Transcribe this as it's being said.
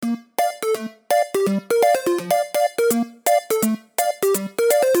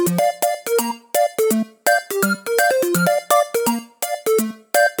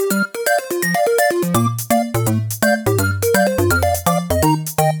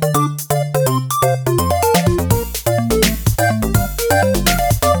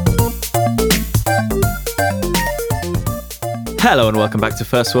Hello and welcome back to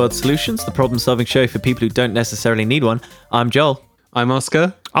First World Solutions, the problem-solving show for people who don't necessarily need one. I'm Joel. I'm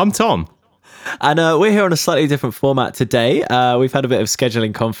Oscar. I'm Tom. And we're here on a slightly different format today. We've had a bit of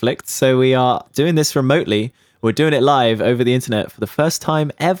scheduling conflict, so we are doing this remotely. We're doing it live over the internet for the first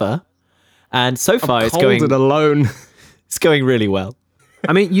time ever. And so far it's going alone. It's going really well.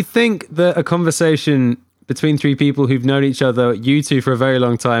 I mean, you think that a conversation between three people who've known each other, you two, for a very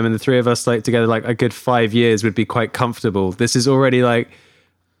long time, and the three of us like together like a good 5 years would be quite comfortable. This is already like,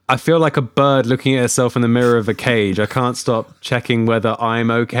 I feel like a bird looking at itself in the mirror of a cage. I can't stop checking whether I'm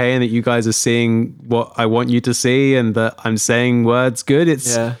okay and that you guys are seeing what I want you to see and that I'm saying words good.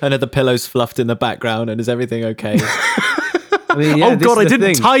 Yeah, and are the pillows fluffed in the background and is everything okay? I mean, yeah, oh God, I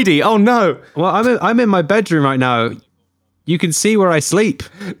didn't tidy. Oh no. Well, I'm in my bedroom right now. You can see where I sleep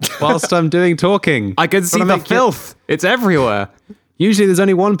whilst I'm talking. I can see the filth. It's everywhere. Usually there's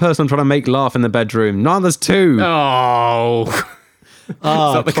only one person I'm trying to make laugh in the bedroom. Now there's two. Oh. It's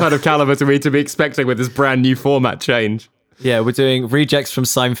not the kind of caliber to me to be expecting with this brand new format change. Yeah, we're doing rejects from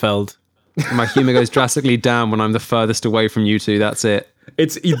Seinfeld. My humor goes drastically down when I'm the furthest away from you two. That's it.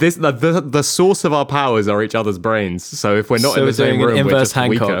 It's this the source of our powers are each other's brains. So if we're not in the same doing room, an we're inverse just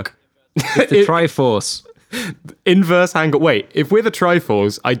Hancock. weaker. The Triforce. Inverse Hancock. Wait, if we're the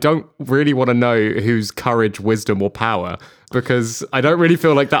Triforce, I don't really want to know who's courage, wisdom, or power, because I don't really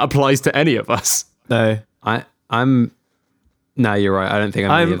feel like that applies to any of us. No. I'm. No, you're right. I don't think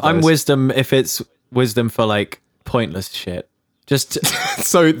I'm wisdom if it's wisdom for like pointless shit. Just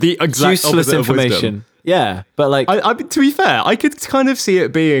So the exact useless opposite of information. wisdom. Yeah, but like I mean, to be fair, I could kind of see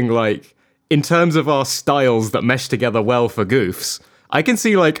it being like, in terms of our styles that mesh together well for goofs, I can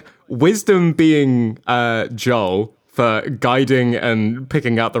see like wisdom being Joel for guiding and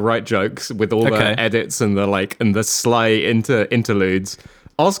picking out the right jokes with all the edits and the sly interludes.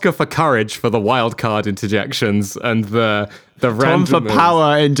 Oscar for courage for the wild card interjections and the Tom for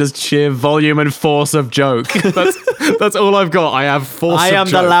power in just sheer volume and force of joke. That's all I've got. I have force. I am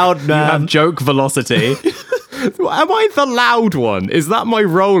joke. the loud man. You have joke velocity. Am I the loud one? Is that my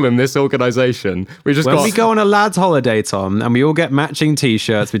role in this organization? We we go on a lads' holiday, Tom, and we all get matching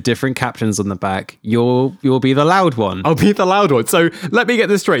T-shirts with different captions on the back. You'll be the loud one. I'll be the loud one. So let me get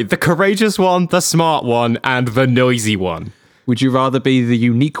this straight: the courageous one, the smart one, and the noisy one. Would you rather be the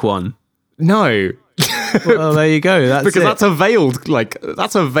unique one? No. Well, there you go. That's because it. that's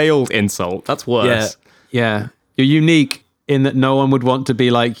a veiled insult. That's worse. Yeah. You're unique in that no one would want to be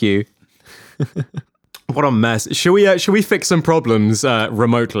like you. What a mess. Should we fix some problems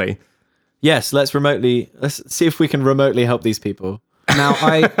remotely? Yes, let's see if we can remotely help these people. Now,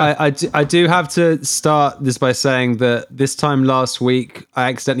 I do have to start this by saying that this time last week, I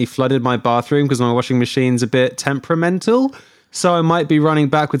accidentally flooded my bathroom because my washing machine's a bit temperamental. So I might be running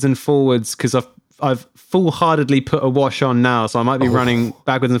backwards and forwards because I've full-heartedly put a wash on now. So I might be running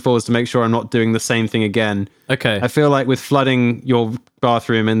backwards and forwards to make sure I'm not doing the same thing again. Okay. I feel like with flooding your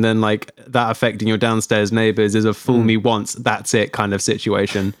bathroom and then like that affecting your downstairs neighbors is a fool me once, that's it kind of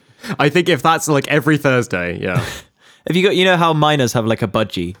situation. I think if that's like every Thursday, yeah. Have you got, you know how miners have like a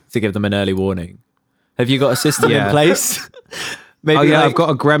budgie to give them an early warning? Have you got a system in place? Maybe I've got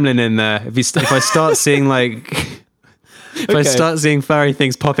a gremlin in there. If I start seeing like... If I start seeing furry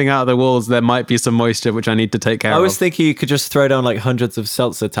things popping out of the walls, there might be some moisture which I need to take care of. I was thinking you could just throw down like hundreds of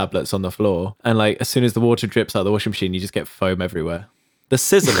seltzer tablets on the floor, and like as soon as the water drips out of the washing machine, you just get foam everywhere. The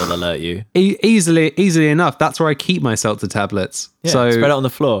sizzle will alert you. Easily enough. That's where I keep my seltzer tablets. Yeah, so spread it on the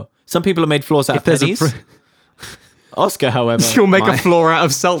floor. Some people have made floors out of pennies. Oscar, however, You'll make a floor out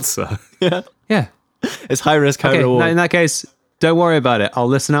of seltzer. Yeah. It's high risk, high reward. In that case, don't worry about it. I'll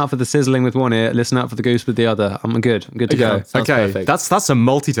listen out for the sizzling with one ear, listen out for the goose with the other. I'm good to go. Sounds perfect. That's some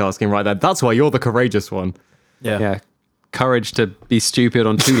multitasking right there. That's why you're the courageous one. Yeah. Courage to be stupid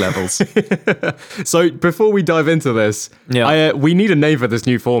on two levels. So before we dive into this, we need a name for this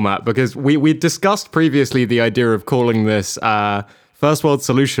new format because we discussed previously the idea of calling this First World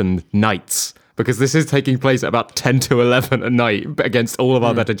Solution Nights, because this is taking place at about 10 to 11 at night against all of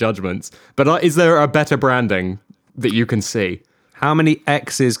our better judgments. But is there a better branding that you can see? How many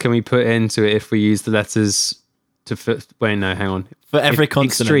X's can we put into it if we use the letters to... Wait, no, hang on. For every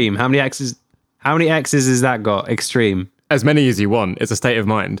consonant. Extreme. How many X's has that got? Extreme. As many as you want. It's a state of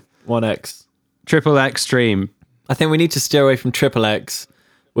mind. 1X. Triple extreme. I think we need to steer away from triple X.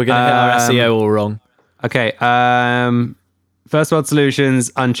 We're going to get our SEO all wrong. Okay. First World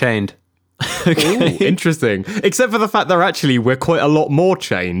Solutions, Unchained. Okay. Ooh, interesting. Except for the fact that we're quite a lot more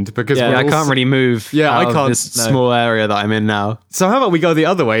chained because I can't really move. I can't. This small area that I'm in now. So how about we go the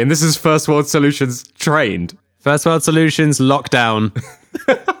other way? And this is First World Solutions Trained. First World Solutions Lockdown.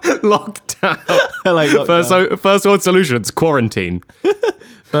 Lockdown. I like lockdown. First world solutions, quarantine.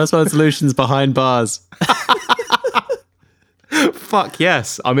 First world solutions behind bars. Fuck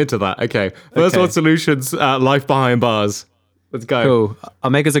yes, I'm into that. Okay. First world solutions, life behind bars. Let's go. Cool. I'll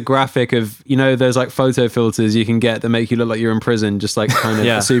make us a graphic of, those like photo filters you can get that make you look like you're in prison, just like kind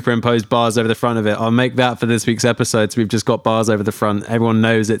of superimposed bars over the front of it. I'll make that for this week's episode. So we've just got bars over the front. Everyone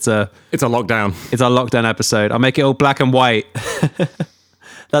knows it's a lockdown. It's our lockdown episode. I'll make it all black and white.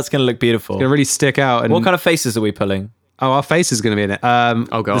 That's going to look beautiful. It's going to really stick out. And what kind of faces are we pulling? Oh, our face is going to be in it.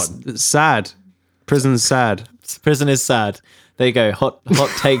 Oh God. Sad. Prison's sad. Prison is sad. There you go. Hot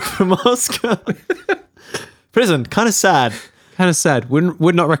take from Oscar. Prison, kind of sad. Kind of sad.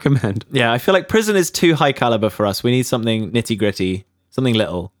 Would not recommend. Yeah, I feel like prison is too high caliber for us. We need something nitty gritty, something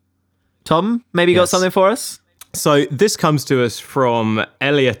little. Tom, maybe got something for us? So this comes to us from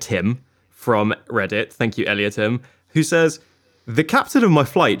Elliot from Reddit. Thank you, Elliot, who says, the captain of my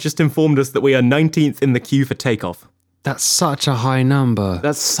flight just informed us that we are 19th in the queue for takeoff. That's such a high number.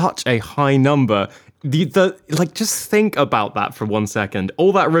 That's such a high number. Just think about that for 1 second.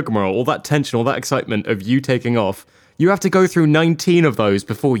 All that rigmarole, all that tension, all that excitement of you taking off. You have to go through 19 of those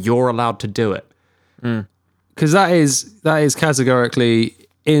before you're allowed to do it. Because that is categorically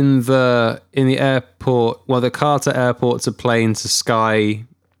in the airport. Well, the Carter Airport to plane to sky. I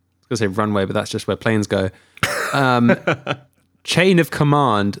was gonna say runway, but that's just where planes go. Chain of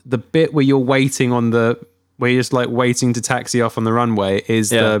command. The bit where you're waiting where you're just like waiting to taxi off on the runway is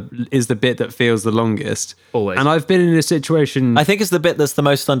the bit that feels the longest. Always. And I've been in a situation. I think it's the bit that's the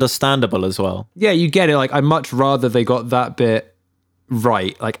most understandable as well. Yeah, you get it. Like, I'd much rather they got that bit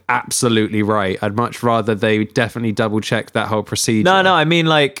right, like absolutely right. I'd much rather they definitely double check that whole procedure. No, I mean,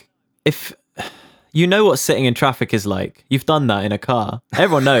 like, if you know what sitting in traffic is like, you've done that in a car.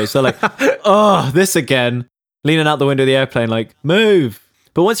 Everyone knows. They're like, oh, this again. Leaning out the window of the airplane, like, move.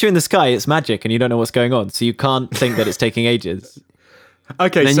 But once you're in the sky, it's magic and you don't know what's going on. So you can't think that it's taking ages.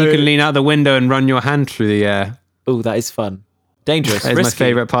 Okay, then so you can lean out the window and run your hand through the air. Oh, that is fun. Dangerous. That is my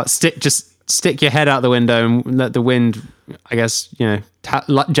favorite part. Just stick your head out the window and let the wind, I guess,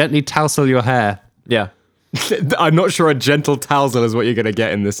 gently tousle your hair. Yeah. I'm not sure a gentle tousle is what you're going to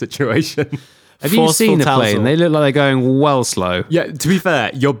get in this situation. Have you seen the plane? They look like they're going well slow. Yeah, to be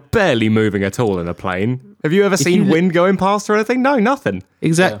fair, you're barely moving at all in a plane. Have you ever seen wind going past or anything? No, nothing.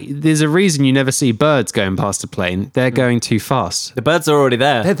 Exactly. Yeah. There's a reason you never see birds going past a plane. They're going too fast. The birds are already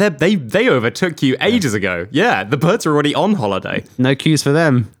there. They overtook you ages ago. Yeah, the birds are already on holiday. No queues for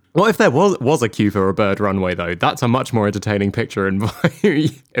them. What if there was a queue for a bird runway though? That's a much more entertaining picture in my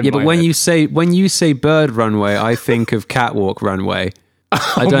but when you say bird runway, I think of catwalk runway.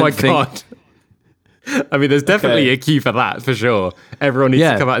 God. I mean, there's definitely a queue for that, for sure. Everyone needs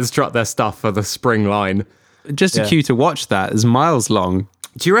to come out and strut their stuff for the spring line. Just a queue to watch that is miles long.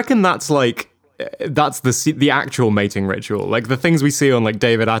 Do you reckon that's the actual mating ritual? Like, the things we see on, like,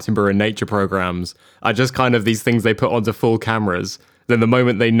 David Attenborough and nature programs are just kind of these things they put onto full cameras. Then the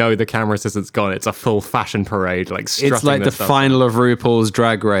moment they know the camera assistant's gone, it's a full fashion parade, like, strutting It's like the stuff. final of RuPaul's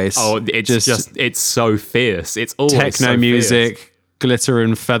Drag Race. Oh, it's so fierce. It's always techno so music. Fierce. Glitter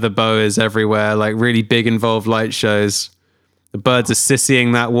and feather boas everywhere, like really big involved light shows. The birds are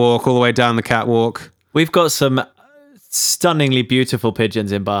sissying that walk all the way down the catwalk. We've got some stunningly beautiful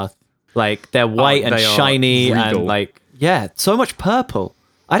pigeons in Bath. Like, they're white and shiny and like, so much purple.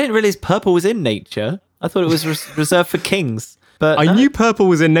 I didn't realize purple was in nature. I thought it was reserved for kings. But I knew purple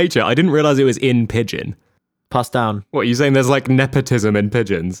was in nature. I didn't realize it was in pigeon. Passed down. What, are you saying there's like nepotism in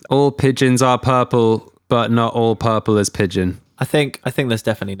pigeons? All pigeons are purple, but not all purple is pigeon. I think there's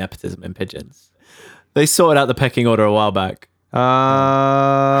definitely nepotism in pigeons. They sorted out the pecking order a while back.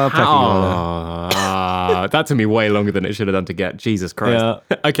 Pecking order. That took me way longer than it should have done to get. Jesus Christ.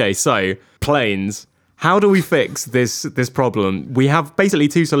 Yeah. Okay, so planes. How do we fix this problem? We have basically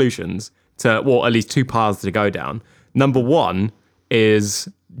two solutions at least two paths to go down. Number one is,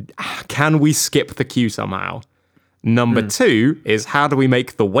 can we skip the queue somehow? Number two is, how do we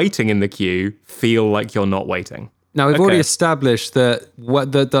make the waiting in the queue feel like you're not waiting? Now, we've already established that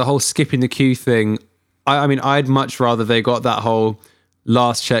the whole skipping the queue thing, I mean, I'd much rather they got that whole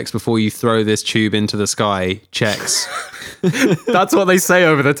last checks before you throw this tube into the sky checks. That's what they say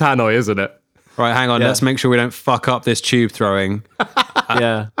over the tannoy, isn't it? Right, hang on. Let's make sure we don't fuck up this tube throwing.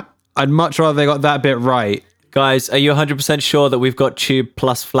 Yeah. I'd much rather they got that bit right. Guys, are you 100% sure that we've got tube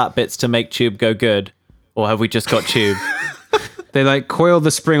plus flat bits to make tube go good? Or have we just got tube? They like coil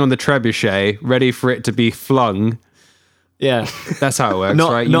the spring on the trebuchet, ready for it to be flung. Yeah. That's how it works,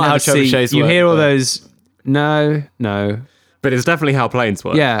 right? Not how trebuchets work. You hear all those, no. but it's definitely how planes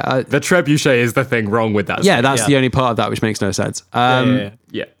work. Yeah. The trebuchet is the thing wrong with that. Yeah, that's Yeah. the only part of that which makes no sense. Yeah.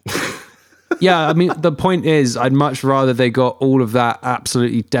 Yeah, I mean, the point is, I'd much rather they got all of that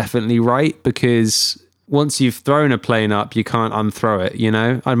absolutely definitely right, because once you've thrown a plane up, you can't unthrow it, you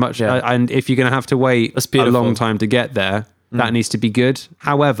know? And if you're going to have to wait That's a beautiful. long time to get there, that needs to be good.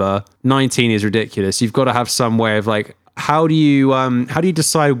 However, 19 is ridiculous. You've got to have some way of like, how do you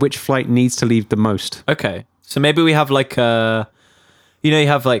decide which flight needs to leave the most? Okay. So maybe we have like you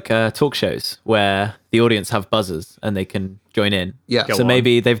have like talk shows where the audience have buzzers and they can join in. Yeah. Go So on.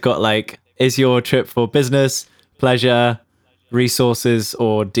 maybe they've got like, is your trip for business, pleasure, resources,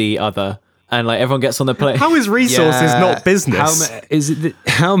 or D other? And like everyone gets on the plane. How is resources not business?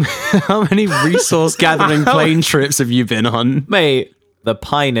 How many resource gathering plane trips have you been on? Mate, the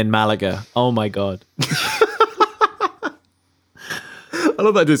Pine in Malaga. Oh my God. I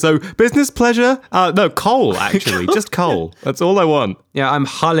love that. Dude. So business, pleasure? No, coal, actually. Just coal. That's all I want. Yeah, I'm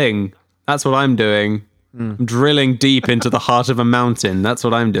hulling. That's what I'm doing. I'm drilling deep into the heart of a mountain. That's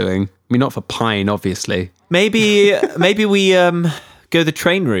what I'm doing. I mean, not for pine, obviously. Maybe we go the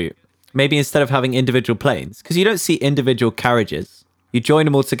train route. Maybe instead of having individual planes, because you don't see individual carriages, you join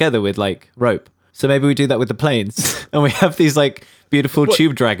them all together with like rope. So maybe we do that with the planes, and we have these like beautiful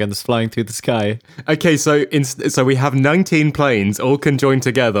tube dragons flying through the sky. Okay, so so we have 19 planes all conjoined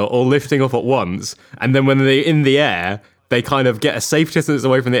together, all lifting off at once, and then when they're in the air, they kind of get a safe distance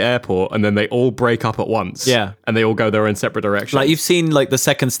away from the airport, and then they all break up at once. Yeah. And they all go their own separate directions. Like you've seen like the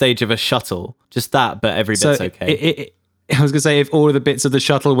second stage of a shuttle, just that, but every bit's okay. I was going to say, if all of the bits of the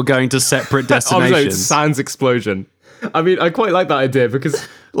shuttle were going to separate Oh, no, destinations. sans explosion. I mean, I quite like that idea because,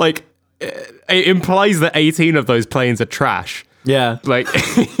 like, it implies that 18 of those planes are trash. Yeah. Like,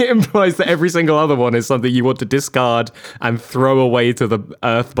 it implies that every single other one is something you want to discard and throw away to the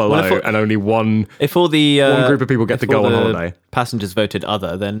earth below, Well, if- and only one If all the one group of people get if to go all on the holiday. passengers voted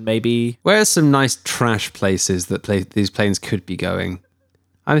other, then maybe Where are some nice trash places that these planes could be going?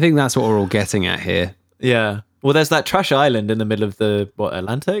 I think that's what we're all getting at here. yeah. Well, there's that trash island in the middle of the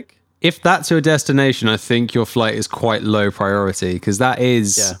Atlantic. If that's your destination, I think your flight is quite low priority, because that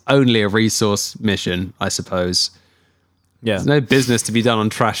is Yeah. only a resource mission, I suppose. Yeah. There's no business to be done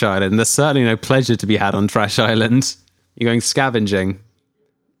on Trash Island. There's certainly no pleasure to be had on Trash Island. You're going scavenging.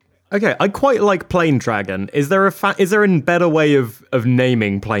 Okay, I quite like Plane Dragon. Is there a better way of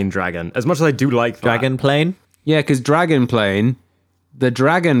naming Plane Dragon? As much as I do like that. Dragon plane. Yeah, because the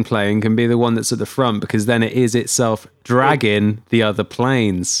dragon plane can be the one that's at the front, because then it is itself dragging the other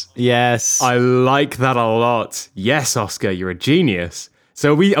planes. Yes. I like that a lot. Yes, Oscar, you're a genius.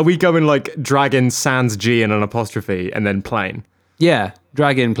 So are we going like Dragon sans G and an apostrophe and then plane? Yeah,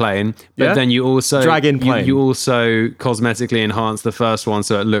 dragon plane. But Yeah? then you also Dragon plane. You also cosmetically enhance the first one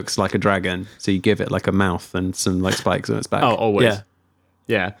so it looks like a dragon. So you give it like a mouth and some like spikes on its back. Oh, always. Yeah.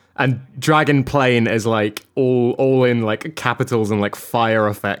 Yeah. And Dragon Plane is like all in like capitals and like fire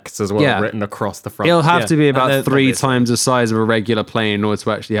effects as well, Yeah. written across the front. It'll have Yeah. to be And about then- 3 obviously. times the size of a regular plane in order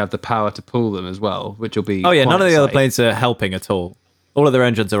to actually have the power to pull them as well, which will be Oh yeah. quite None of the a other sight. planes are helping at all. All of their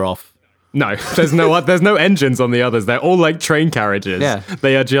engines are off. No, there's no engines on the others. They're all like train carriages. Yeah.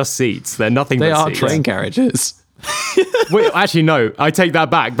 They are just seats. They're nothing They but are seats. train carriages. Wait, actually, no. I take that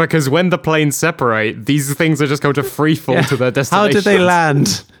back because when the planes separate, these things are just going to free fall to their How destination. did they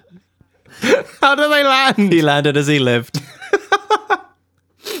land? How do they land? He landed as he lived.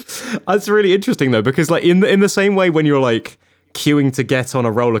 That's really interesting though, because like in the same way when you're like queuing to get on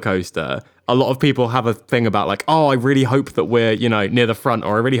a roller coaster, a lot of people have a thing about like, oh, I really hope that we're near the front,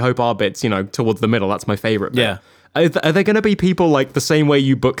 or I really hope our bit's towards the middle. That's my favorite bit. Yeah. Are there going to be people like the same way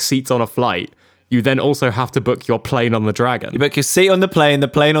you book seats on a flight? You then also have to book your plane on the Dragon. You book your seat on the plane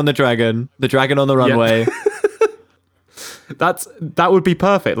on the dragon on the runway. That would be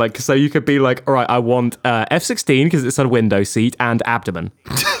perfect. Like, so you could be like, all right, I want F-16 because it's a window seat and abdomen.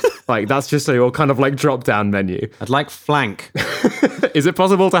 Like, that's just your kind of like drop down menu. I'd like flank. Is it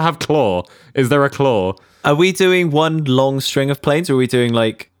possible to have claw? Is there a claw? Are we doing one long string of planes, or are we doing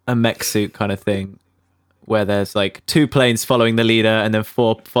like a mech suit kind of thing, where there's like 2 planes following the leader, and then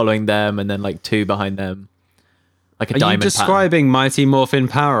 4 following them, and then like 2 behind them, like a Are you diamond pattern? describing Mighty Morphin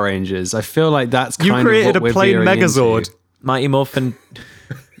Power Rangers? I feel like that's kind You of created what a we're plane veering Megazord. into. Mighty Morphin.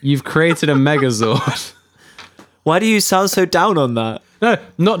 You've created a Megazord. Why do you sound so down on that? No,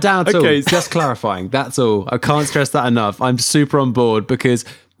 not down at all. Okay. Just clarifying. That's all. I can't stress that enough. I'm super on board, because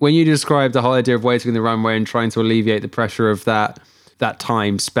when you described the whole idea of waiting in the runway and trying to alleviate the pressure of that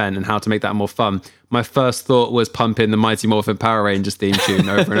time spent and how to make that more fun, my first thought was pump in the Mighty Morphin Power Rangers theme tune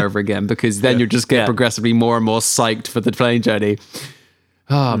over and over again, because then you'll just get Yeah. progressively more and more psyched for the plane journey.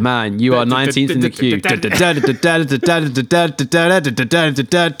 Oh man, you are 19th in the queue.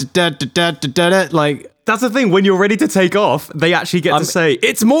 Like, That's the thing. When you're ready to take off, they actually get to say,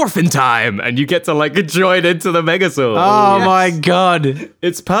 it's morphin time. And you get to like join into the Megazord. oh my god.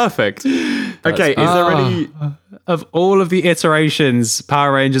 It's perfect. Okay, is there any... Of all of the iterations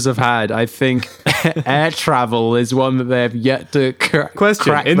Power Rangers have had, I think air travel is one that they have yet to Question,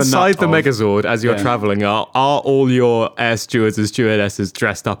 crack inside the nut of. Megazord, as you're traveling, are all your air stewards and stewardesses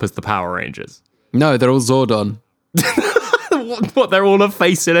dressed up as the Power Rangers? No, they're all Zordon. What, they're all a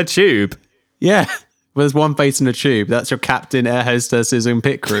face in a tube? Yeah. Well, there's one face in a tube. That's your captain, air hostesses, and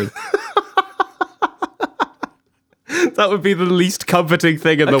pit crew. That would be the least comforting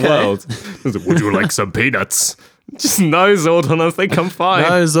thing in the world. Would you like some peanuts? Just no, Zordon, I think I'm fine.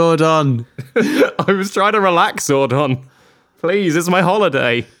 No, Zordon. I was trying to relax, Zordon. Please, it's my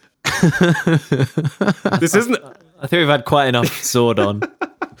holiday. This isn't... I think we've had quite enough Zordon.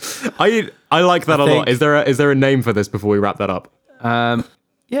 I like that a lot. Is there a name for this before we wrap that up?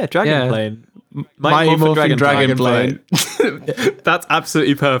 Yeah, Dragon Yeah. Plane. Mighty Morphin Dragon Plane. Plane. That's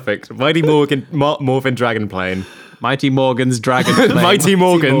absolutely perfect. Mighty Morphin Dragon Plane. Mighty Morgan's Dragon Plane. Mighty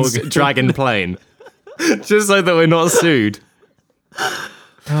Morgan's Dragon Plane. Just so that we're not sued.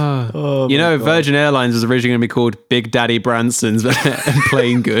 You know, Virgin Airlines was originally going to be called Big Daddy Branson's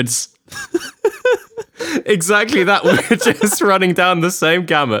Plane Goods. Exactly that. We're just running down the same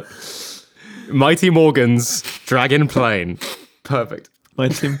gamut. Mighty Morgan's Dragon Plane. Perfect. My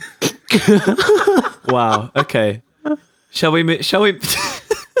team. Wow. Okay. Shall we move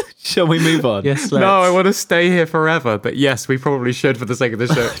on? Yes, let's. No, I want to stay here forever. But yes, we probably should for the sake of the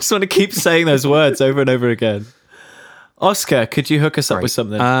show. I just want to keep saying those words over and over again. Oscar, could you hook us up with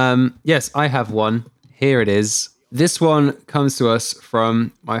something? Yes, I have one. Here it is. This one comes to us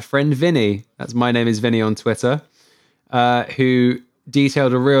from my friend Vinny. That's my name is Vinny on Twitter, who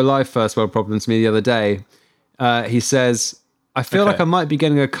detailed a real life first world problem to me the other day. He says, I feel like I might be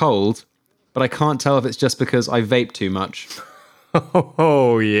getting a cold, but I can't tell if it's just because I vape too much.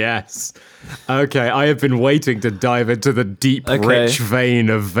 Oh, yes. Okay, I have been waiting to dive into the deep, rich vein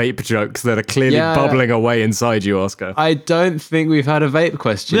of vape jokes that are clearly bubbling away inside you, Oscar. I don't think we've had a vape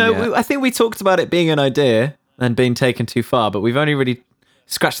question yet. I think we talked about it being an idea and being taken too far, but we've only really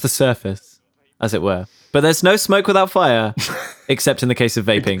scratched the surface, as it were. But there's no smoke without fire, except in the case of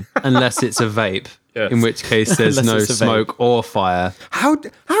vaping. Unless it's a vape, Yes. in which case there's Unless no it's a smoke or fire. How do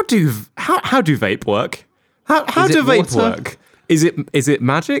vape work? How Is do it vape water? work? Is it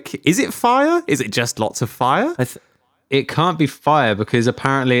magic? Is it fire? Is it just lots of fire? It can't be fire because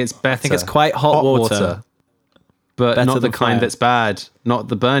apparently it's better. I think it's quite hot water. But Better not the than kind fire. that's bad. Not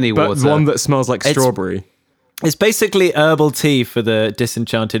the Bernie But water. one that smells like strawberry. It's basically herbal tea for the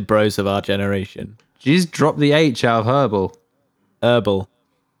disenchanted bros of our generation. You just drop the H out of herbal. Herbal.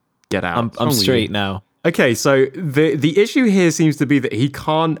 Get out. I'm straight now. Okay, so the issue here seems to be that he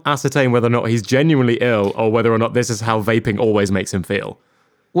can't ascertain whether or not he's genuinely ill or whether or not this is how vaping always makes him feel.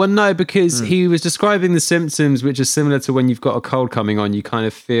 Well, no, because he was describing the symptoms, which are similar to when you've got a cold coming on. You kind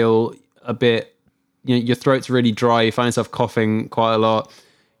of feel a bit, your throat's really dry. You find yourself coughing quite a lot.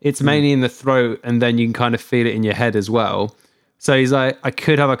 It's mainly in the throat, and then you can kind of feel it in your head as well. So he's like, I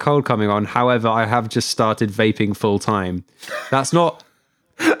could have a cold coming on. However, I have just started vaping full time. That's not...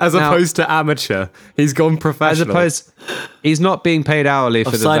 As opposed to amateur. He's gone professional. He's not being paid hourly for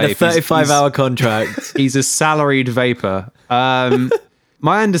I've the signed vape. a 35-hour contract. He's a salaried vapor. My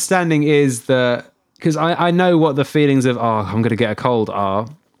understanding is that, because I know what the feelings of, I'm going to get a cold are,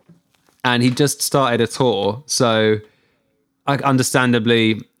 and he just started a tour, so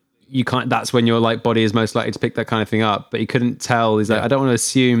understandably, you can't. That's when your like body is most likely to pick that kind of thing up. But he couldn't tell. He's like, I don't want to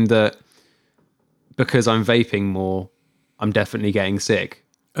assume that because I'm vaping more, I'm definitely getting sick.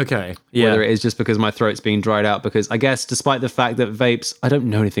 Okay. Whether it is just because my throat's being dried out, because I guess despite the fact that vapes, I don't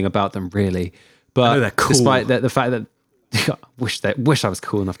know anything about them really, but I know they're cool. despite the fact that I wish I was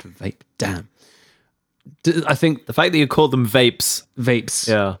cool enough to vape. Damn. I think The fact that you call them vapes. vapes,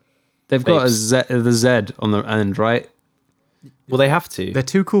 Yeah. they've got the Z on the end, right? Well, they have to. They're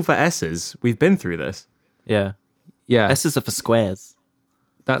too cool for S's. We've been through this. Yeah. Yeah, S's are for squares.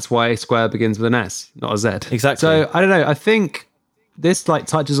 that's why square begins with an S, not a Z. Exactly. So I don't know. I think this like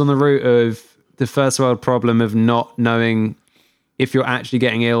touches on the root of the first world problem of not knowing if you're actually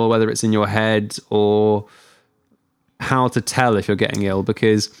getting ill, or whether it's in your head, or how to tell if you're getting ill,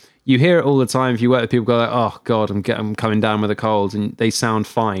 because you hear it all the time. If you work with people, go like, "Oh God, I'm coming down with a cold," and they sound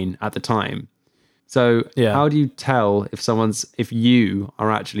fine at the time. So how do you tell if you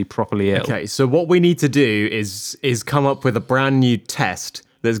are actually properly ill? Okay, so what we need to do is come up with a brand new test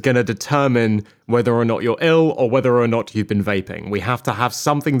that's going to determine whether or not you're ill or whether or not you've been vaping. We have to have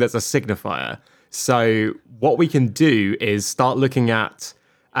something that's a signifier. So what we can do is start looking at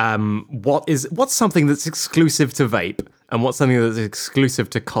what's something that's exclusive to vape and what's something that's exclusive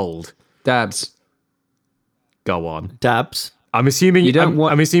to cold. Dabs. Go on. Dabs. I'm assuming You don't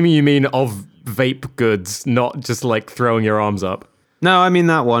I'm assuming you mean of vape goods, not just like throwing your arms up. No, I mean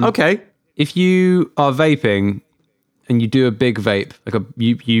that one. Okay. If you are vaping and you do a big vape, like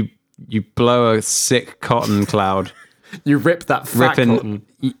you blow a sick cotton cloud, You rip that fat cotton.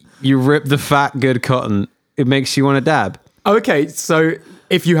 you rip the fat good cotton, it makes you want to dab. Okay, so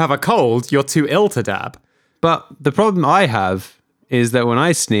if you have a cold, you're too ill to dab. But the problem I have is that when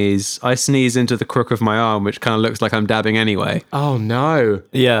I sneeze into the crook of my arm, which kind of looks like I'm dabbing anyway. Oh no.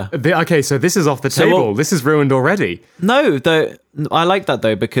 Yeah. Okay, so this is off the So table. what- This is ruined already. No, though I like that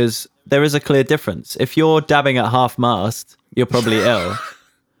though because there is a clear difference. If you're dabbing at half mast, you're probably ill.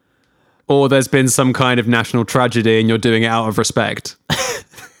 Or there's been some kind of national tragedy and you're doing it out of respect.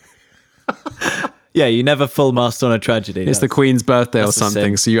 Yeah, you never full mast on a tragedy. It's the Queen's birthday or that's a sin.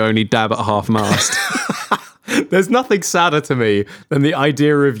 something, so you only dab at half mast. There's nothing sadder to me than the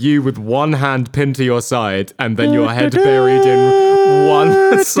idea of you with one hand pinned to your side and then your head buried in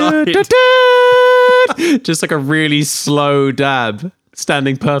one side. Just like a really slow dab,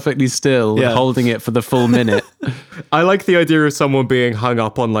 standing perfectly still, Yeah. holding it for the full minute. I like the idea of someone being hung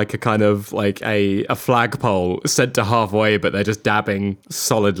up on like a kind of like a flagpole sent to halfway, but they're just dabbing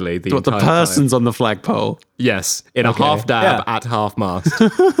solidly the But the entire time. person's on the flagpole. Yes, in a Okay. half dab Yeah. at half mast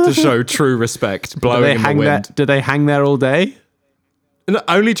to show true respect, blowing in the wind. Do they hang there all day? No,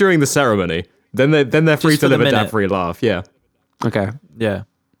 only during the ceremony. Then they're free Just to for the live a minute. dab free laugh. Yeah. Okay. Yeah.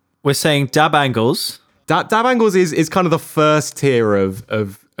 We're saying dab angles. Dab angles is kind of the first tier of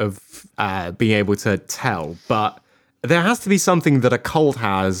being able to tell, but there has to be something that a cold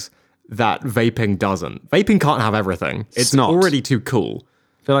has that vaping doesn't. Vaping can't have everything. It's Snot. already too cool.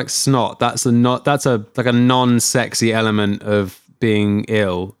 I feel like snot. That's a non-sexy element of being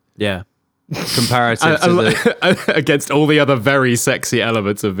ill Yeah. comparative to the. Against all the other very sexy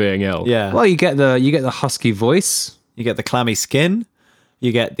elements of being ill. Yeah. Well, you get the husky voice. You get the clammy skin.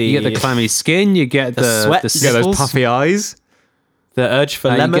 You get the You get the clammy skin. You get the sweat. The You You get those sniffles. puffy eyes. the urge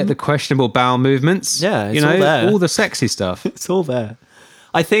for You lemon. get the questionable bowel movements. Yeah, it's you know, all there. all the sexy stuff. It's all there.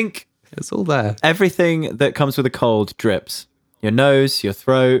 I think It's all there. everything that comes with a cold drips. Your nose, your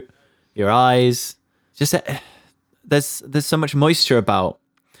throat, your eyes. Just there's so much moisture about.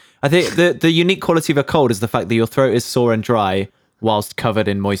 I think the unique quality of a cold is the fact that your throat is sore and dry whilst covered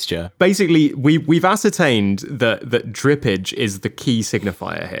in moisture. Basically, we've ascertained that drippage is the key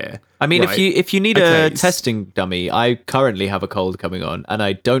signifier here. I mean, right? if you need Okay, a testing dummy, I currently have a cold coming on and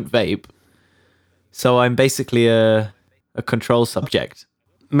I don't vape. So I'm basically a control subject.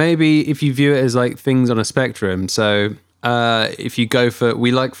 Maybe if you view it as like things on a spectrum. So if you go for,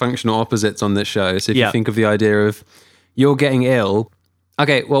 we like functional opposites on this show. So if Yeah. you think of the idea of you're getting ill.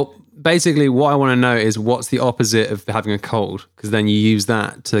 Okay, well, basically what I want to know is what's the opposite of having a cold? Because then you use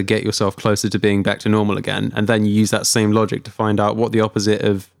that to get yourself closer to being back to normal again. And then you use that same logic to find out what the opposite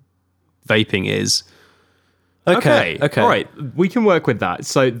of vaping is. Okay. All right. We can work with that.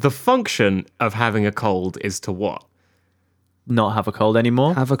 So the function of having a cold is to what? Not have a cold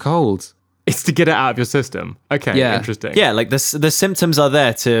anymore. Have a cold. It's to get it out of your system. Okay. Yeah. Interesting. Yeah, like the symptoms are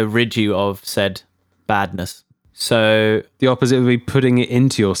there to rid you of said badness. So The opposite would be putting it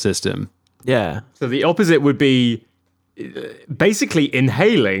into your system. yeah, So the opposite would be basically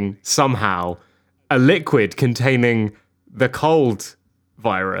inhaling somehow a liquid containing the cold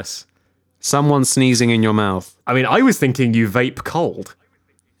virus. Someone sneezing in your mouth. I mean, I was thinking you vape cold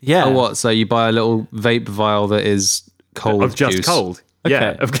yeah. Oh, what? So you buy a little vape vial that is cold of just juice. cold.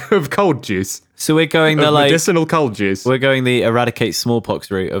 Yeah, Okay. of cold juice. So we're going the Of like medicinal cold juice. we're going the eradicate smallpox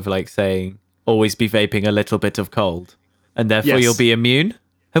route of like saying always be vaping a little bit of cold, and therefore Yes. you'll be immune.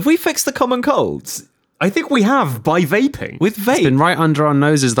 Have we fixed the common colds I think we have by vaping. with vape? It's been right under our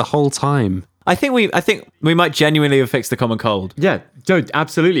noses the whole time. I think we might genuinely have fixed the common cold. Yeah, no,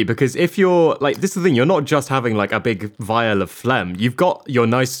 absolutely. Because if you're like, this is the thing, you're not just having like a big vial of phlegm. You've got your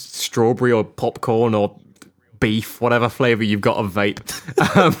nice strawberry or popcorn or beef, whatever flavor you've got of vape.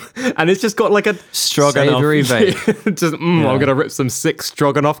 And it's just got like a Stroganoff. Savory vape. just, I'm going to rip some sick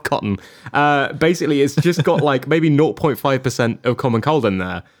stroganoff cotton. Basically, it's just got like maybe 0.5% of common cold in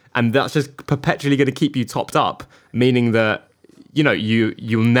there. And that's just perpetually going to keep you topped up, meaning that, you know,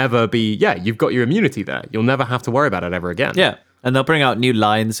 you'll never be, you've got your immunity there. You'll never have to worry about it ever again. Yeah, and they'll bring out new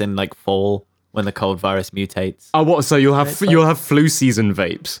lines in like fall when the cold virus mutates. Oh, what? So you'll have flu season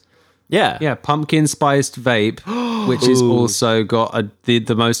vapes. Yeah, pumpkin spiced vape, which is also got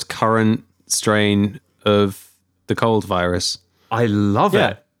the most current strain of the cold virus. I love Yeah.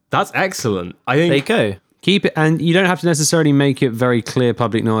 it. That's excellent. I think There you go. Keep it, and you don't have to necessarily make it very clear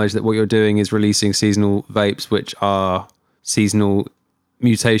public knowledge that what you're doing is releasing seasonal vapes, which are seasonal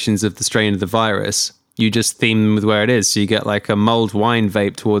mutations of the strain of the virus. You just theme them with where it is. So you get like a mulled wine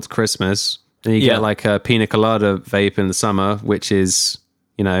vape towards Christmas, then you Yeah. get like a pina colada vape in the summer, which is,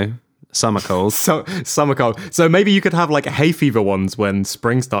 summer cold. so summer cold. So maybe you could have like hay fever ones when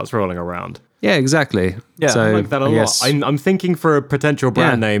spring starts rolling around. Yeah, exactly. Yeah, so, I like that a I lot. guess I'm thinking for a potential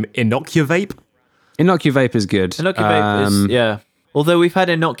brand name, Inocuvape. Inocuvape is good. Inocuvape is, yeah. Although we've had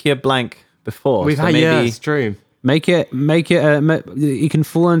Inokia Blank before. We've so had, maybe, yeah, it's true. Make it. You can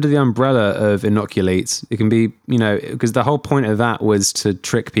fall under the umbrella of Inoculate. It can be, because the whole point of that was to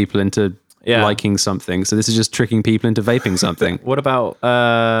trick people into Yeah. liking something. So this is just tricking people into vaping something. What about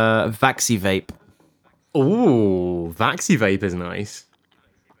Vaxivape? Ooh, Vaxivape is nice.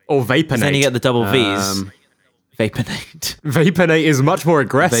 Or Vaponate. Then you get the double V's. Vaponate. Vaponate is much more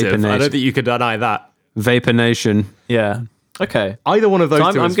aggressive. I Vaponate. don't think you could deny that. Vapor Nation. Yeah. Okay. Either one of those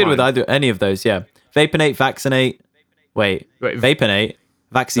So two I'm is good with fine. any of those, yeah. Vaponate, Vaccinate. Wait. Wait, Vaponate,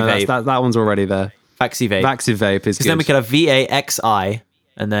 No, Vaxivape, that one's already there. Vaxivape. Vaxivape is Because then we good. could have VAXI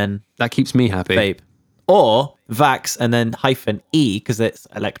and then That keeps me happy. vape. Or Vax and then hyphen E because it's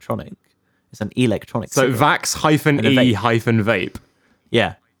electronic. It's an electronic. So cigarette. Vax-E-vape.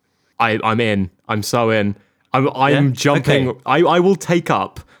 Yeah. I'm in. I'm so in. I'm Yeah? jumping. Okay. I will take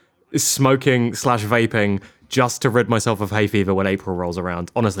up smoking/vaping just to rid myself of hay fever when April rolls around.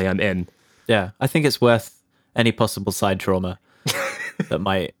 Honestly, I'm in. Yeah. I think it's worth any possible side trauma that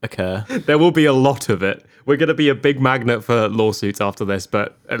might occur. There will be a lot of it. We're going to be a big magnet for lawsuits after this,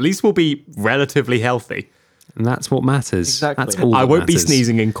 but at least we'll be relatively healthy. And that's what matters. Exactly. That's all I that won't be matters.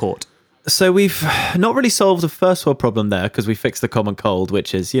 sneezing in court. So we've not really solved the first world problem there because we fixed the common cold,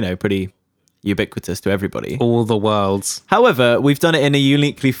 which is, pretty ubiquitous to everybody. All the worlds. However, we've done it in a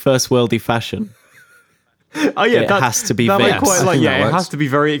uniquely first worldy fashion. Oh yeah, It has to be that I vapes. quite I like. think Yeah, that it works. has to be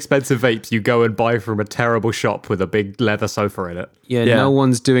very expensive vapes you go and buy from a terrible shop with a big leather sofa in it. Yeah, Yeah. no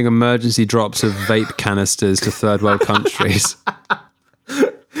one's doing emergency drops of vape canisters to third world countries.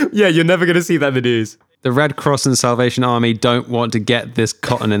 Yeah, you're never going to see that in the news. The Red Cross and Salvation Army don't want to get this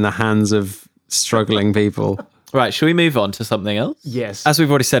cotton in the hands of struggling people. Right, shall we move on to something else? Yes. As we've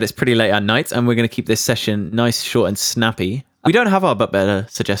already said, it's pretty late at night, and we're going to keep this session nice, short, and snappy. We don't have our but better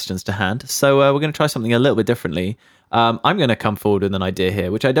suggestions to hand, so we're going to try something a little bit differently. I'm going to come forward with an idea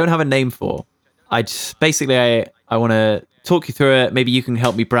here, which I don't have a name for. I want to talk you through it. Maybe you can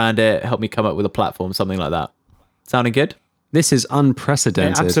help me brand it, help me come up with a platform, something like that. Sounding good? This is It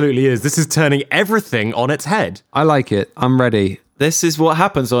unprecedented. absolutely is. This is turning everything on its head. I like it. I'm ready. This is what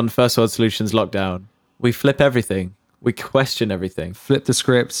happens on First World Solutions Lockdown. We flip everything. We question everything. Flip the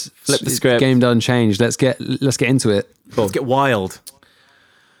script. Flip the script. Game done. Changed. Let's get into it. Let's get wild.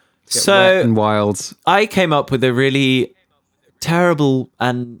 Wet So and wild. I came up with a really terrible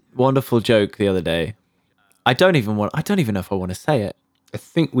and wonderful joke the other day. I don't even know if I want to say it. I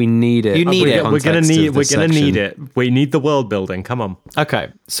think we need it. You need it. We're gonna Context need. of We're this gonna need section. it. We need the world building. Come on.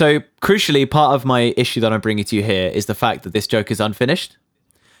 Okay. So crucially, part of my issue that I'm bringing to you here is the fact that this joke is unfinished,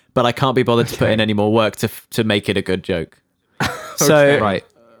 but I can't be bothered to put in any more work to make it a good joke. So Right.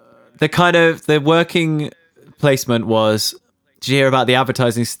 the working placement was, did you hear about the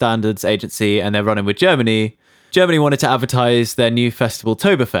Advertising Standards Agency and they're running with Germany? Germany wanted to advertise their new festival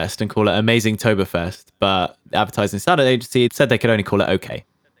Toberfest and call it Amazing Toberfest, but the Advertising Standards Agency said they could only call it OK.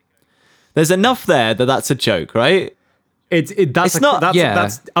 There's enough there that's a joke, right?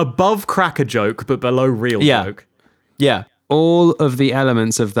 That's above cracker joke, but below real Yeah. joke. Yeah. All of the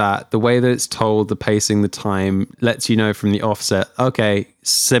elements of that, the way that it's told, the pacing, the time, lets you know from the offset, okay,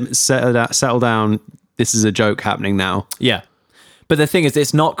 settle down. This is a joke happening now. Yeah. But the thing is,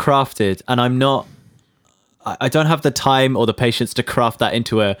 it's not crafted, and I don't have the time or the patience to craft that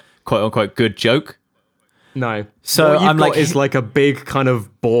into a quote unquote good joke. No. So what you've I'm got like- is like a big kind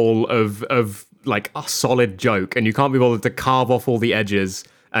of ball of like a solid joke, and you can't be bothered to carve off all the edges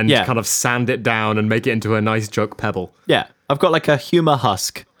and Yeah. kind of sand it down and make it into a nice joke pebble. Yeah. I've got like a humor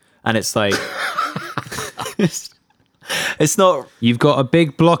husk, and it's like, it's not, You've got a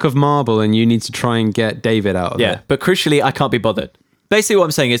big block of marble and you need to try and get David out of yeah. it. But crucially, I can't be bothered. Basically, what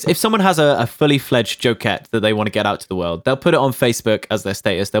I'm saying is, if someone has a fully fledged jokette that they want to get out to the world, they'll put it on Facebook as their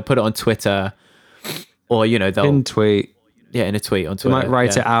status. They'll put it on Twitter, or they'll In tweet. in a tweet on They Twitter. might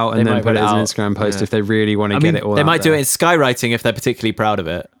write yeah. it out They and then might put it write as an out. Instagram post if they really want to get it all They out might do there. it in skywriting if they're particularly proud of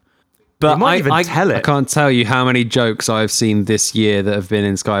it. But They might even tell I it. can't tell you how many jokes I've seen this year that have been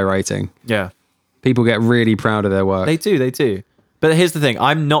in skywriting. Yeah, People get really proud of their work. they do. But here's the thing: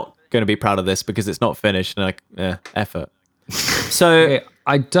 I'm not going to be proud of this because it's not finished and effort. So Okay,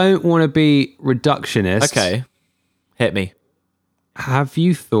 I don't want to be reductionist. okay, hit me. Have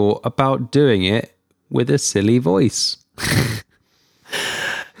you thought about doing it with a silly voice?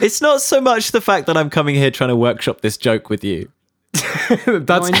 It's not so much the fact that I'm coming here trying to workshop this joke with you.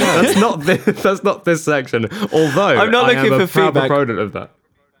 That's not this section. Although I'm not I looking am a for proud feedback. proponent of that.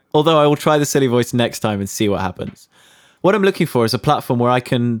 Although I will try the silly voice next time and see what happens. What I'm looking for is a platform where I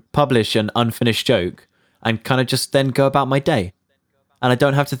can publish an unfinished joke and kind of just then go about my day. And I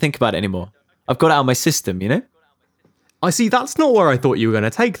don't have to think about it anymore. I've got it out of my system, you know? I see. That's not where I thought you were going to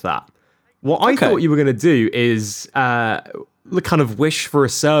take that. What I Okay. thought you were going to do is kind of wish for a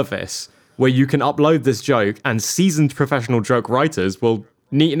service where you can upload this joke and seasoned professional joke writers will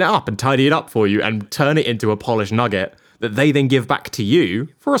neaten it up and tidy it up for you and turn it into a polished nugget that they then give back to you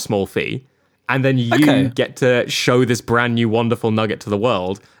for a small fee. And then you Okay. get to show this brand new wonderful nugget to the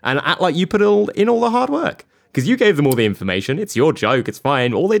world and act like you put in all the hard work. Because you gave them all the information. It's your joke. It's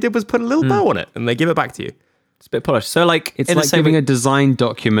fine. All they did was put a little bow on it and they give it back to you. It's a bit polished. So like It's in like the same giving way- a design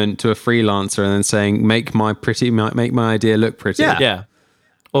document to a freelancer and then saying, make my idea look pretty. Yeah. Yeah.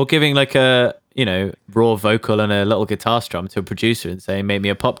 Or giving like a, raw vocal and a little guitar strum to a producer and saying, make me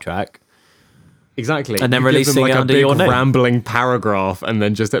a pop track. Exactly. And then You give releasing them like it a under big your name. rambling paragraph and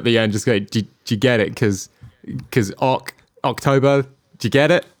then just at the end just go, do you get it? Because October, do you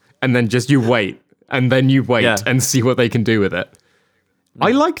get it? And then just you wait. And then you wait Yeah. and see what they can do with it.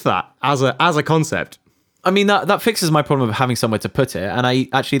 I like that as a concept. I mean, that fixes my problem of having somewhere to put it. And I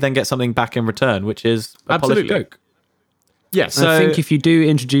actually then get something back in return, which is a Absolutely. polished joke. Yes. And I So- think if you do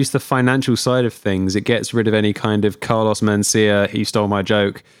introduce the financial side of things, it gets rid of any kind of Carlos Mencia, he stole my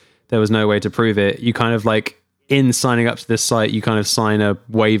joke. There was no way to prove it. You kind of like, in signing up to this site, you kind of sign a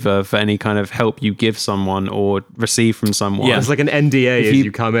waiver for any kind of help you give someone or receive from someone. Yeah. It's like an NDA as you-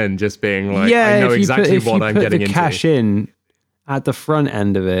 you come in, just being like, yeah, I know if you exactly put, if what you I'm put getting the into. cash in at the front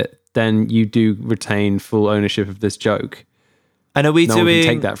end of it, then you do retain full ownership of this joke. And are we No one doing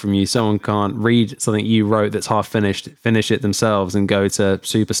can take that from you. Someone can't read something you wrote that's half finished, finish it themselves, and go to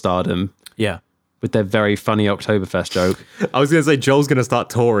superstardom Yeah. with their very funny Oktoberfest joke. I was going to say, Joel's going to start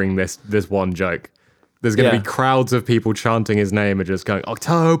touring this one joke. There's going to Yeah. be crowds of people chanting his name and just going,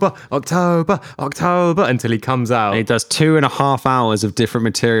 October, October, October, until he comes out. And he does 2.5 hours of different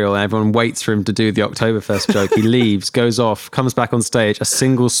material, and everyone waits for him to do the Oktoberfest joke. He leaves, goes off, comes back on stage. A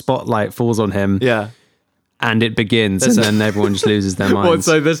single spotlight falls on him, Yeah. and it begins. And then everyone just loses their Well, minds.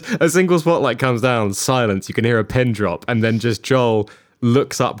 so there's a single spotlight comes down, silence, you can hear a pin drop, and then just Joel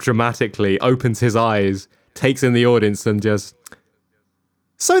looks up dramatically, opens his eyes, takes in the audience, and just,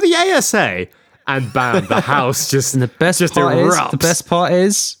 so the ASA, and bam, the house just And the best just part erupts.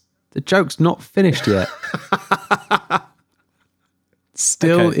 is the joke's not finished yet.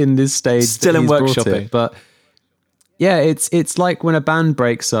 Still Okay. in this stage. Still that in he's brought workshopping. it. But yeah, it's like when a band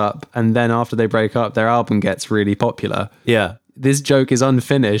breaks up and then after they break up, their album gets really popular. Yeah. This joke is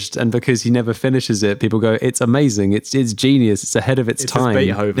unfinished, and because he never finishes it, people go, "It's amazing! It's genius! It's ahead of its It's time." just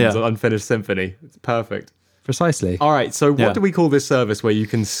Beethoven's Yeah. unfinished symphony. It's perfect. Precisely. All right, so Yeah. what do we call this service where you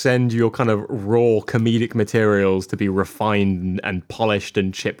can send your kind of raw comedic materials to be refined and polished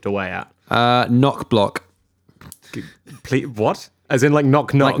and chipped away at? Knock block, Please, what? As in like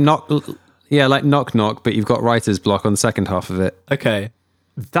knock knock? like knock knock, but you've got writer's block on the second half of it. Okay.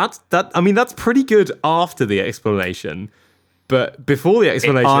 That's pretty good after the explanation, but before the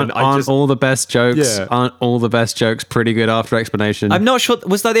explanation, Aren't all the best jokes? Yeah. Aren't all the best jokes pretty good after explanation? I'm not sure.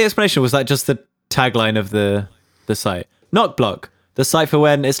 Was that the explanation? Or was that just the tagline of the site? Knock block. The site for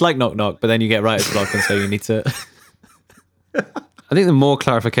when it's like knock knock, but then you get writer's block, and so you need to. I think the more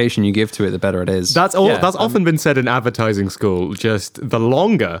clarification you give to it, the better it is. That's all. Yeah, That's often been said in advertising school. Just the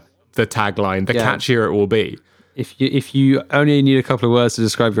longer the tagline, the Yeah. catchier it will be. If you only need a couple of words to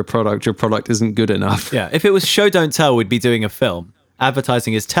describe your product isn't good enough. Yeah. If it was show don't tell, we'd be doing a film.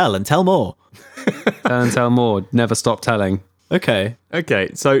 Advertising is tell and tell more. Tell more. Never stop telling. Okay. Okay,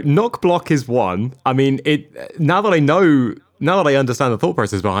 so knock block is one. I mean, now that I understand the thought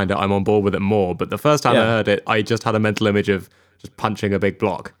process behind it, I'm on board with it more. But the first time I Yeah. heard it, I just had a mental image of just punching a big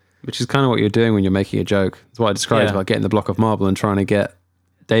block. Which is kind of what you're doing when you're making a joke. That's what I described Yeah. about getting the block of marble and trying to get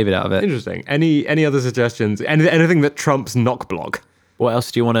David out of it. Interesting. Any other suggestions? Anything that trumps knock block? What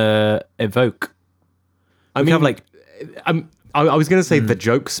else do you want to evoke? I We mean, have like I was going to say the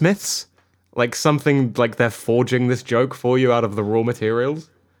joke smiths, like something like they're forging this joke for you out of the raw materials.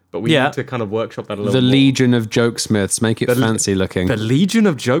 but we Yeah. need to kind of workshop that a little The more. Legion of Jokesmiths. Make it fancy looking. The Legion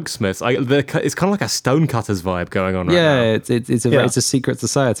of Jokesmiths. It's kind of like a Stonecutters vibe going on right now. yeah, it's a secret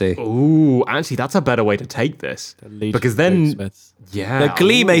society. Ooh, actually, that's a better way to take this. Legion Because of then, Jokesmiths. yeah. The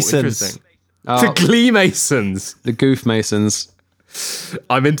Glee ooh, Masons. interesting. Oh, The Glee Masons. the Goof Masons.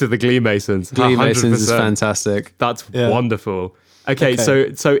 I'm into the Glee Masons. Glee Masons is 100%. fantastic. That's Yeah. wonderful. Okay,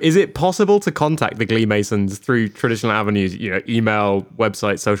 Okay. so is it possible to contact the Glee Masons through traditional avenues, email,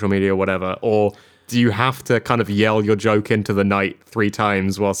 website, social media, whatever, or do you have to kind of yell your joke into the night 3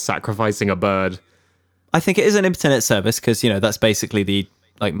 times while sacrificing a bird? I think it is an internet service because that's basically the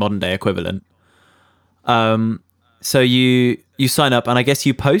like modern day equivalent. So you sign up and I guess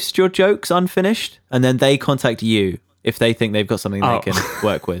you post your jokes unfinished and then they contact you if they think they've got something they can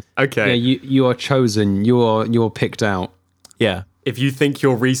work with. Okay. Yeah, you are chosen. You're picked out. Yeah. If you think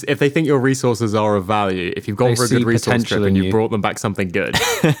if they think your resources are of value, if you've gone They for a see good resource potential trip in and you've you. brought them back something good,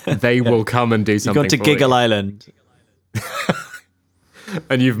 they will come and do You've something gone to for Giggle you. Island.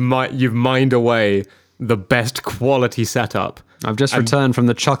 And you've mined away the best quality setup. I've just returned from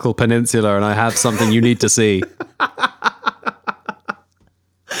the Chuckle Peninsula and I have something you need to see.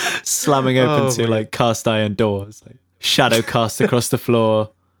 Slamming open to like cast iron doors. Like, shadow cast across the floor.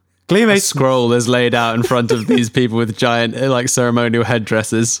 Glee A Masons. scroll is laid out in front of these people with giant like ceremonial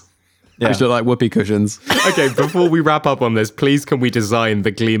headdresses. Yeah. Which look like whoopee cushions. Okay, before we wrap up on this, please can we design the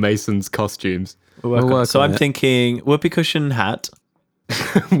Glee Masons costumes? We'll work so on I'm it. thinking whoopee cushion hat.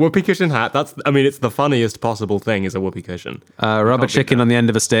 Whoopee cushion hat. It's the funniest possible thing is a whoopee cushion. Rubber chicken on the end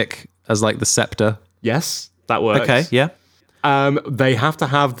of a stick as like the scepter. Yes, that works. Okay, yeah. They have to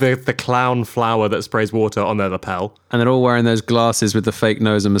have the clown flower that sprays water on their lapel. And they're all wearing those glasses with the fake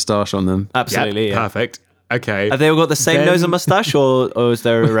nose and moustache on them. Absolutely, Yep, yeah. perfect. Okay. Have they all got the same Then- nose and mustache or is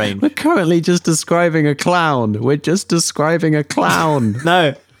there a range? We're currently just describing a clown. We're just describing a clown.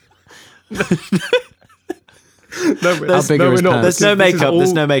 No. No, How big are his pants? There's no makeup.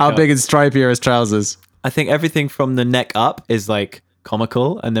 There's no makeup. How big and stripy are his trousers? I think everything from the neck up is like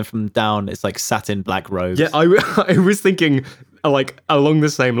comical, and then from down it's like satin black robes. Yeah, I was thinking like along the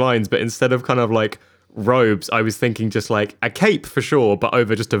same lines, but instead of kind of like robes, I was thinking just like a cape for sure, but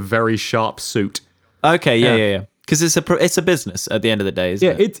over just a very sharp suit. Okay. Yeah. Yeah. Because it's a business at the end of the day. Isn't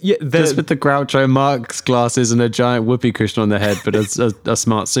Yeah, it? Just with the Groucho Marx glasses and a giant whoopee cushion on their head, but a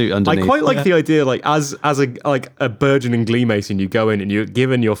smart suit I underneath. quite like the idea, like as a burgeoning Glee Mason, you go in and you're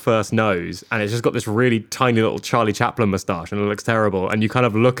given your first nose, and it's just got this really tiny little Charlie Chaplin mustache, and it looks terrible. And you kind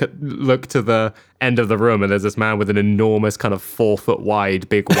of look to the end of the room, and there's this man with an enormous kind of 4 foot wide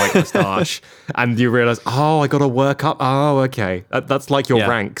big white mustache, and you realize, oh, I got to work up. Oh, okay, that's like your Yeah.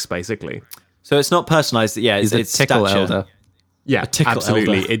 ranks basically. So it's not personalized. Yeah, He's it's a tickle stature. elder. Yeah, tickle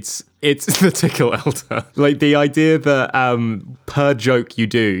absolutely. elder. It's the tickle elder. Like the idea that per joke you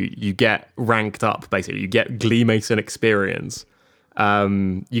do, you get ranked up. Basically, you get Glee Mason experience.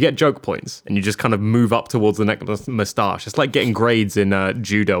 You get joke points, and you just kind of move up towards the neck mustache. It's like getting grades in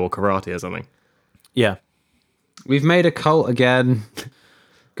judo or karate or something. Yeah. We've made a cult again.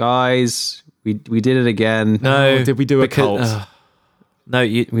 Guys, we did it again. No. Oh, did we do a cult? No,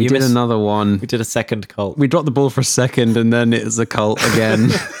 you We you did missed- another one. We did a second cult. We dropped the ball for a second and then it's a cult again.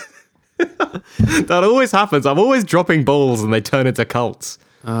 That always happens. I'm always dropping balls, and they turn into cults.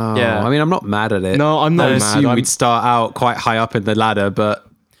 Oh, Yeah. I mean, I'm not mad at it. No, I'm not I mad. assume I'm- we'd start out quite high up in the ladder, but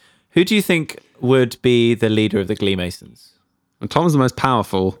Who do you think would be the leader of the Glee Masons? Tom's the most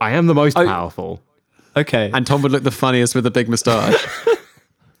powerful. I am the most powerful. Okay. And Tom would look the funniest with a big moustache.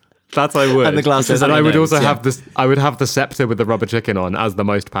 That's I would. And the glasses and on I your would nose, also yeah. have this. I would have the scepter with the rubber chicken on as the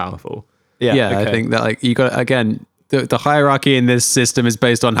most powerful. yeah, I okay. think that like you got again. The hierarchy in this system is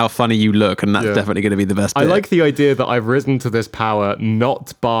based on how funny you look, and that's Yeah. definitely going to be the best. I bit. like the idea that I've risen to this power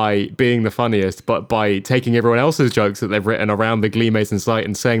not by being the funniest, but by taking everyone else's jokes that they've written around the Glee Mason site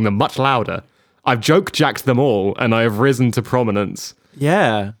and saying them much louder. I've joke jacked them all, and I have risen to prominence.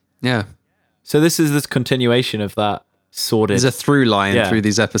 Yeah. Yeah, So this is this continuation of that sordid. there's a through line Yeah. through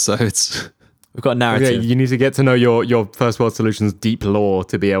these episodes. We've got a Okay, narrative. you need to get to know your First World Solutions deep lore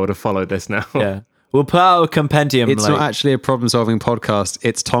to be able to follow this now. Yeah. We'll put out a compendium. It's like, not actually a problem-solving podcast.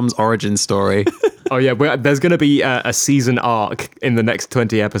 It's Tom's origin story. Oh yeah, there's going to be a season arc in the next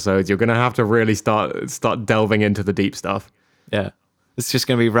 20 episodes. You're going to have to really start delving into the deep stuff. Yeah. It's just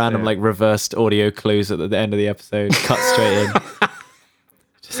going to be random, Yeah. like reversed audio clues at the end of the episode, cut straight in.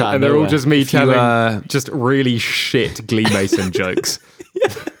 Just out of And they're all nowhere. just me you, telling just really shit Glee Mason jokes.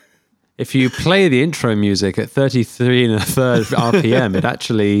 If you play the intro music at 33 and a third RPM, it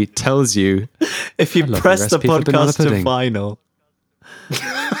actually tells you. If you love the press the recipe for banana podcast to pudding. final.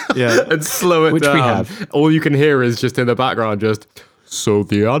 Yeah. And slow it Which down. we have. All you can hear is just in the background, just So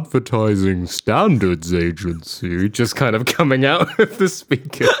the Advertising Standards Agency just kind of coming out of the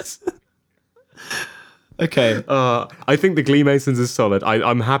speakers. Okay. I think the Glee Masons is solid.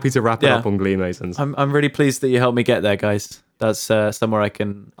 I'm happy to wrap it Yeah. up on Glee Masons. I'm really pleased that you helped me get there, guys. That's somewhere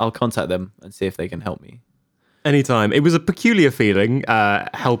I'll contact them and see if they can help me. Anytime. It was a peculiar feeling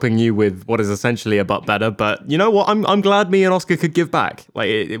helping you with what is essentially a butt better, but you know what? I'm glad me and Oscar could give back.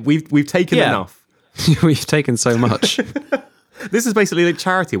 Like we've taken Yeah. enough. We've taken so much. This is basically like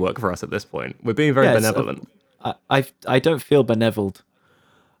charity work for us at this point. We're being very Yeah, it's, benevolent. I don't feel benevoled.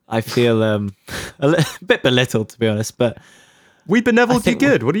 I feel a bit belittled, to be honest. But We benevoled you think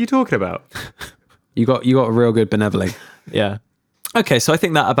good. What are you talking about? You got a real good benevoling. yeah. Okay, so I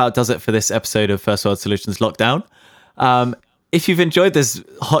think that about does it for this episode of First World Solutions Lockdown. If you've enjoyed this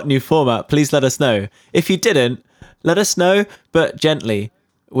hot new format, please let us know. If you didn't, let us know, but gently.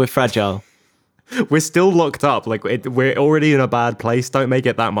 We're fragile. We're still locked up. Like we're already in a bad place. Don't make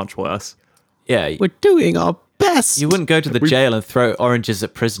it that much worse. Yeah, We're doing our best. you wouldn't go to the jail and throw oranges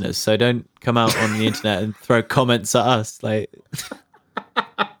at prisoners, so don't come out on the internet and throw comments at us. Like,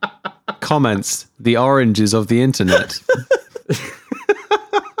 Comments, the oranges of the internet.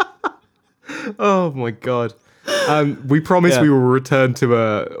 Oh my god. We promise Yeah. we will return to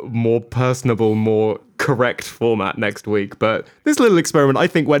a more personable, more correct format next week. But this little experiment, I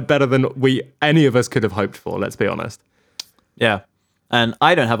think, went better than any of us could have hoped for. Let's be honest. yeah. And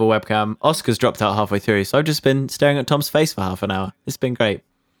I don't have a webcam. Oscar's dropped out halfway through, so I've just been staring at Tom's face for half an hour. It's been great.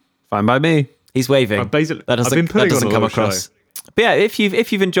 Fine by me. He's waving. I've been That putting doesn't on a come little across. show. But yeah, if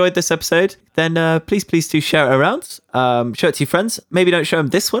you've enjoyed this episode, then please do share it around. Show it to your friends. Maybe don't show them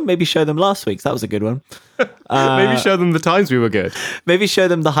this one. Maybe show them last week's. That was a good one. Maybe show them the times we were good. Maybe show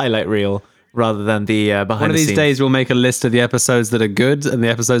them the highlight reel rather than the behind One of the these scenes. days, we'll make a list of the episodes that are good and the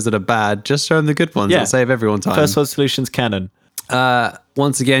episodes that are bad. Just show them the good ones. Yeah. It'll save everyone time. First World Solutions canon.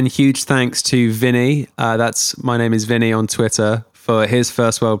 Once again, huge thanks to Vinny. My name is Vinny on Twitter for his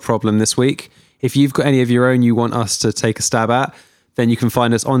first world problem this week. If you've got any of your own you want us to take a stab at, then you can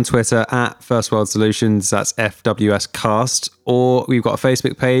find us on Twitter at First World Solutions. That's FWScast. Or we've got a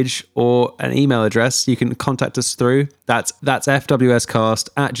Facebook page or an email address you can contact us through. That's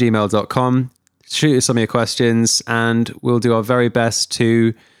FWScast@gmail.com. Shoot us some of your questions and we'll do our very best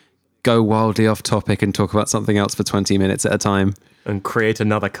to go wildly off topic and talk about something else for 20 minutes at a time. And create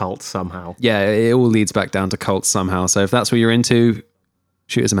another cult somehow. Yeah, it all leads back down to cults somehow. So if that's what you're into,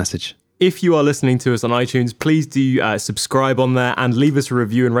 shoot us a message. If you are listening to us on iTunes, please do subscribe on there and leave us a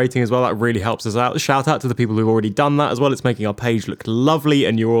review and rating as well. That really helps us out. Shout out to the people who've already done that as well. It's making our page look lovely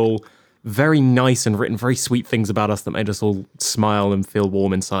and you're all very nice and written very sweet things about us that made us all smile and feel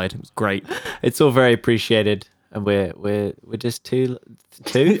warm inside. It was great. It's all very appreciated, and we're just two.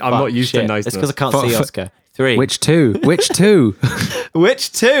 I'm not used to niceness. It's because I can't see Oscar. 3. Which two? Which two?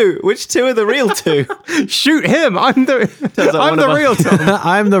 Which two? Which two are the real two? Shoot him! I'm the out I'm one the of real Tom.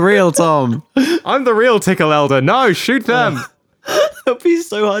 I'm the real Tom. I'm the real Tickle Elder. No, shoot them! It'll be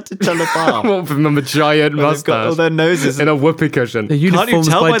so hard to tell apart. All of them a giant They've got all mustache their noses. in a whoopee cushion. The uniforms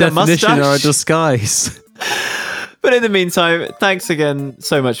tell by by the definition are a mustache? disguise. But in the meantime, thanks again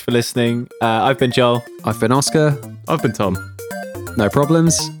so much for listening. I've been Joel. I've been Oscar. I've been Tom. No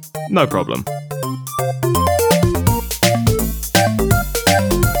problems. No problem.